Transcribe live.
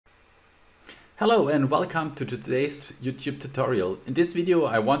Hello and welcome to today's YouTube tutorial. In this video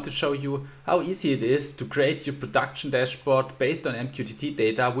I want to show you how easy it is to create your production dashboard based on MQTT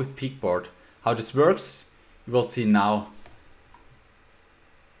data with Peakboard. How this works, you will see now.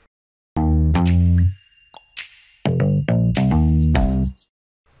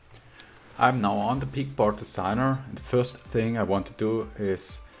 I'm now on the Peakboard Designer, and the first thing I want to do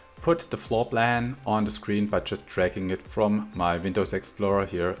is put the floor plan on the screen by just dragging it from my Windows Explorer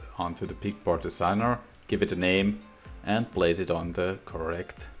here onto the Peakboard Designer, give it a name and place it on the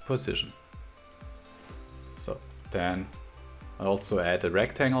correct position. So then I also add a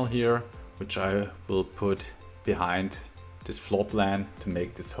rectangle here, which I will put behind this floor plan to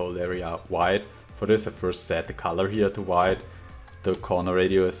make this whole area white. For this I first set the color here to white, the corner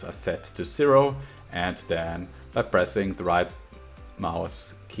radius are set to 0, and then by pressing the right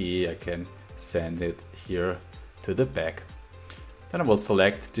mouse key I can send it here to the back. Then I will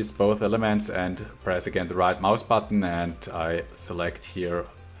select these both elements and press again the right mouse button, and I select here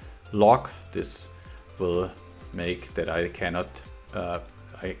lock. This will make that I cannot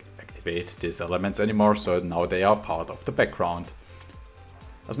activate these elements anymore, so now they are part of the background.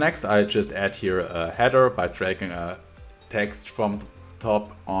 As next I just add here a header by dragging a text from the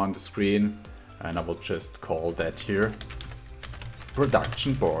top on the screen, and I will just call that here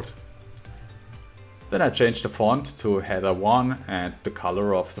production board. Then I change the font to header 1 and the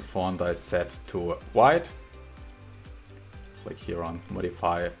color of the font I set to white. Click here on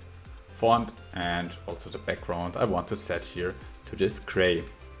modify font, and also the background I want to set here to this gray.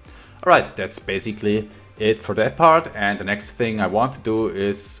 Alright, that's basically it for that part, and the next thing I want to do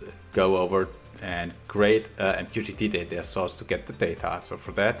is go over and create a MQTT data source to get the data. So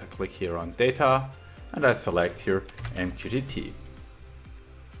for that I click here on data and I select here MQTT.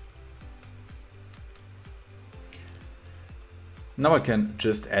 Now I can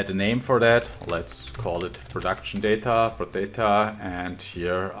just add a name for that. Let's call it production data, data, and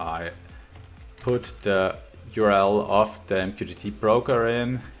here I put the URL of the MQTT broker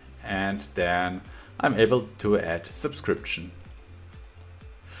in, and then I'm able to add subscription.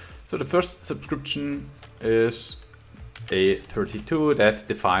 So the first subscription is A32 that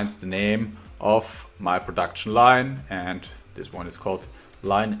defines the name of my production line, and this one is called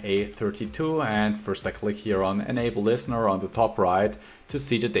line A32, and first I click here on enable listener on the top right to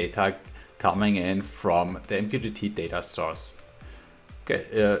see the data coming in from the MQTT data source.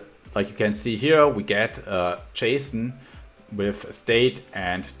 Okay, like you can see here we get a JSON with a state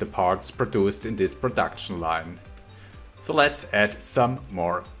and the parts produced in this production line. So let's add some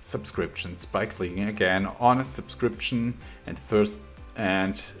more subscriptions by clicking again on a subscription,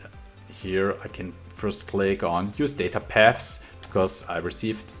 and here I can first click on use data paths because I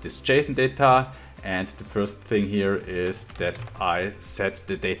received this JSON data, and the first thing here is that I set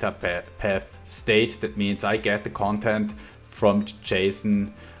the data path state. That means I get the content from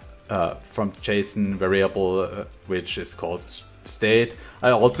JSON variable which is called state.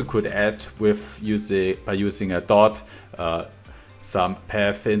 I also could add by using a dot some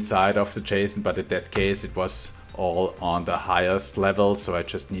path inside of the JSON, but in that case it was all on the highest level, so I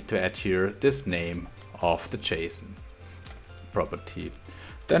just need to add here this name of the JSON property.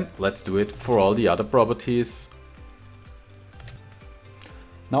 Then let's do it for all the other properties.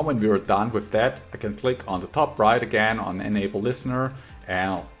 Now when we are done with that, I can click on the top right again on enable listener,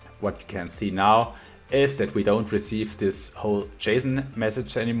 and what you can see now is that we don't receive this whole JSON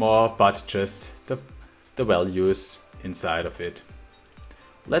message anymore, but just the values inside of it.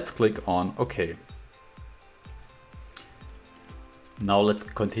 Let's click on OK. Now let's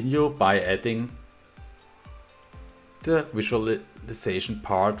continue by adding the visualization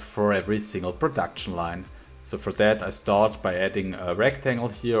part for every single production line. So for that I start by adding a rectangle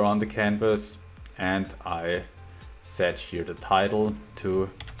here on the canvas, and I set here the title to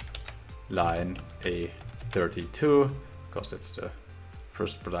line A32 because it's the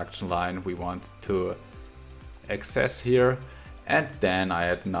first production line we want to access here, and then I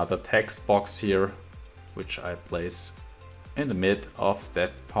add another text box here which I place in the mid of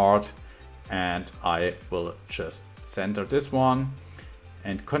that part, and I will just center this one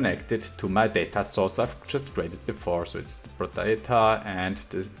and connect it to my data source I've just created before. So it's the data and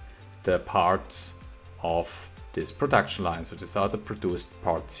the parts of this production line. So these are the produced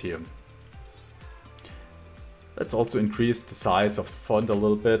parts here. Let's also increase the size of the font a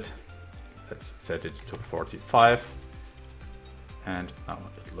little bit. Let's set it to 45, and now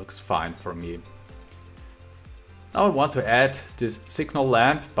it looks fine for me. Now I want to add this signal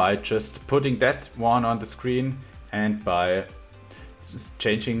lamp by just putting that one on the screen, and by just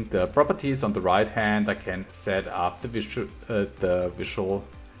changing the properties on the right hand I can set up the visual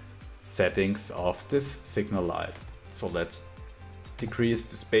settings of this signal light. So let's decrease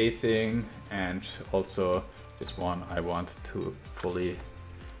the spacing, and also this one I want to fully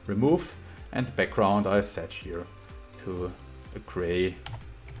remove, and the background I set here to a gray.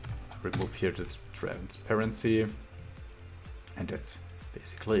 Remove here this transparency, and that's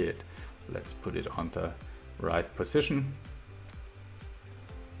basically it. Let's put it on the right position,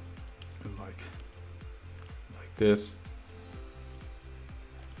 like this,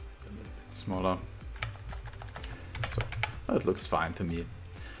 a little bit smaller. So that looks fine to me.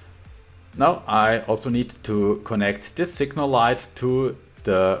 Now I also need to connect this signal light to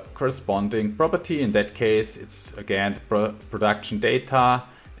the corresponding property. In that case, it's again the production data,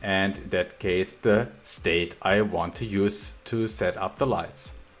 and in that case the state I want to use to set up the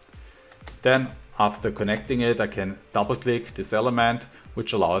lights. Then after connecting it, I can double click this element,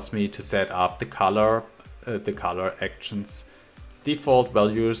 which allows me to set up the color actions. Default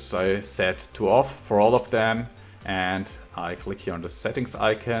values I set to off for all of them, and I click here on the settings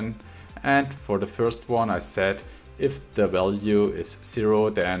icon, and for the first one I set if the value is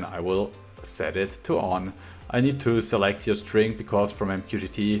 0, then I will set it to on. I need to select your string because from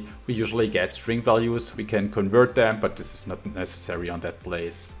MQTT we usually get string values. We can convert them, but this is not necessary on that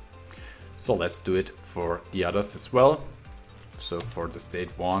place. So let's do it for the others as well. So for the state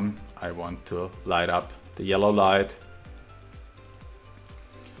 1, I want to light up the yellow light.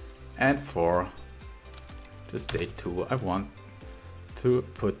 And for the state 2, I want to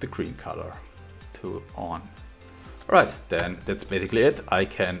put the green color to on. Alright, then that's basically it. I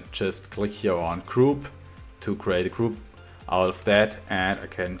can just click here on group to create a group out of that, and I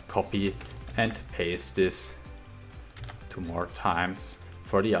can copy and paste this 2 more times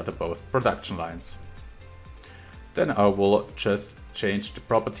for the other both production lines. Then I will just change the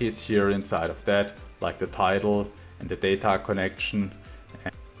properties here inside of that, like the title and the data connection,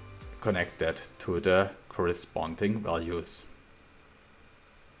 and connect that to the corresponding values.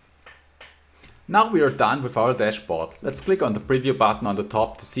 Now we are done with our dashboard. Let's click on the preview button on the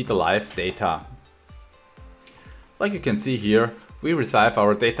top to see the live data. Like you can see here, we receive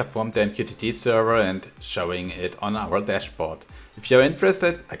our data from the MQTT server and showing it on our dashboard. If you're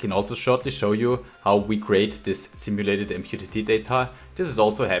interested, I can also shortly show you how we create this simulated MQTT data. This is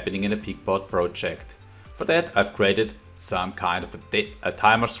also happening in a Peakboard project. For that, I've created some kind of a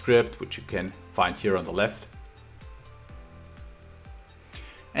timer script, which you can find here on the left.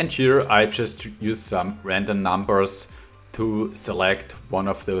 And here I just use some random numbers to select one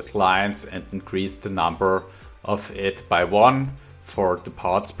of those lines and increase the number of it by 1 for the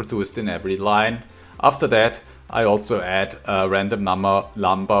parts produced in every line. After that, I also add a random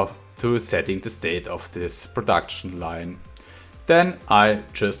number to setting the state of this production line. Then I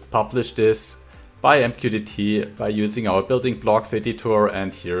just publish this by MQTT by using our building blocks editor,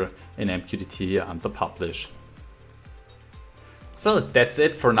 and here in MQTT under publish. So that's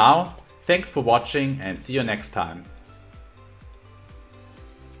it for now. Thanks for watching and see you next time.